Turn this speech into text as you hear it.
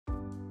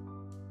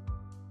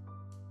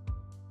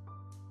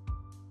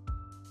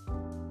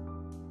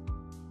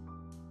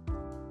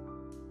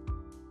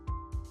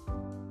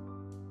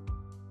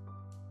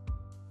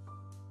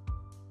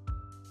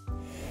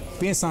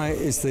BSI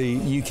is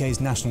the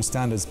UK's national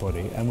standards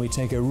body, and we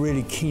take a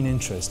really keen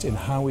interest in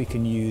how we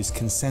can use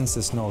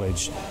consensus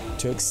knowledge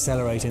to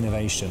accelerate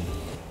innovation.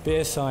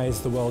 BSI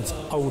is the world's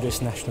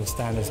oldest national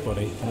standards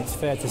body, and it's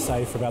fair to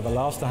say for about the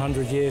last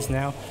 100 years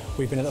now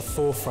we've been at the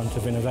forefront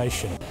of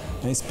innovation.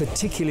 And it's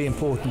particularly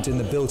important in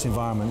the built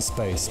environment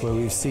space, where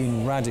we've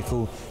seen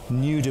radical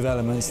new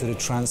developments that are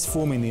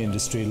transforming the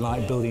industry,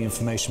 like building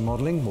information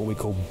modelling, what we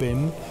call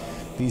BIM.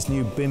 These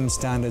new BIM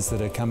standards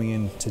that are coming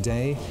in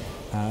today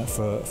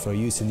for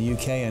use in the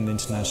UK and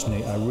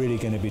internationally are really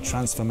going to be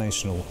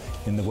transformational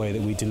in the way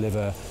that we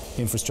deliver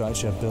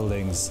infrastructure,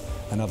 buildings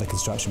and other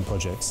construction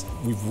projects.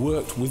 We've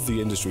worked with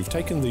the industry. We've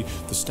taken the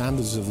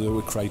standards that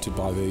were created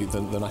by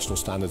the National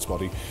Standards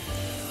Body.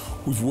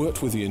 We've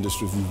worked with the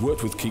industry, we've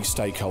worked with key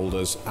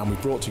stakeholders, and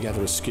we've brought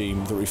together a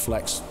scheme that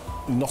reflects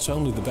not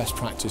only the best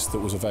practice that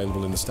was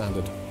available in the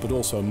standard, but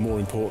also, more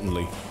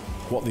importantly,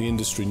 what the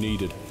industry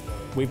needed.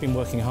 We've been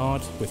working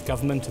hard with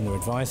government and their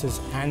advisors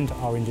and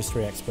our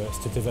industry experts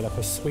to develop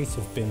a suite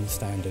of BIM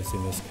standards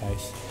in this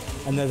case.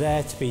 And they're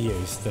there to be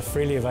used. They're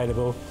freely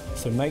available,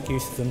 so make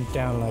use of them,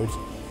 download.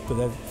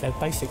 But they're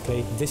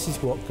basically, this is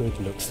what good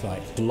looks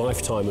like.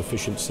 Lifetime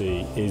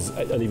efficiency is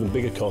an even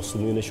bigger cost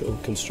than the initial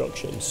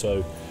construction.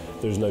 So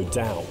there's no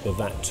doubt that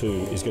that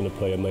too is going to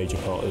play a major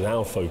part in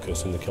our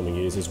focus in the coming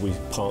years as we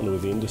partner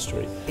with the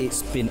industry.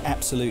 It's been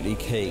absolutely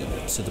key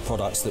to the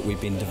products that we've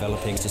been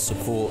developing to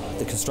support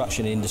the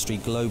construction industry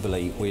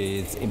globally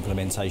with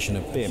implementation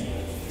of BIM.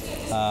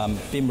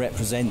 BIM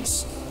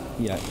represents,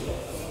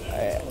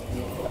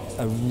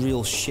 a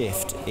real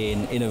shift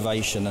in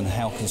innovation and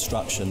how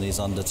construction is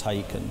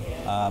undertaken.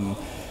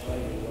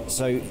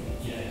 So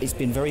it's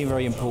been very,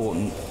 very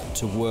important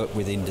to work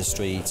with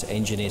industry to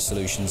engineer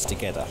solutions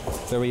together.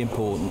 Very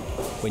important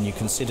when you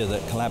consider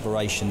that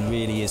collaboration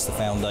really is the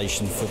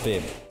foundation for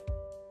BIM.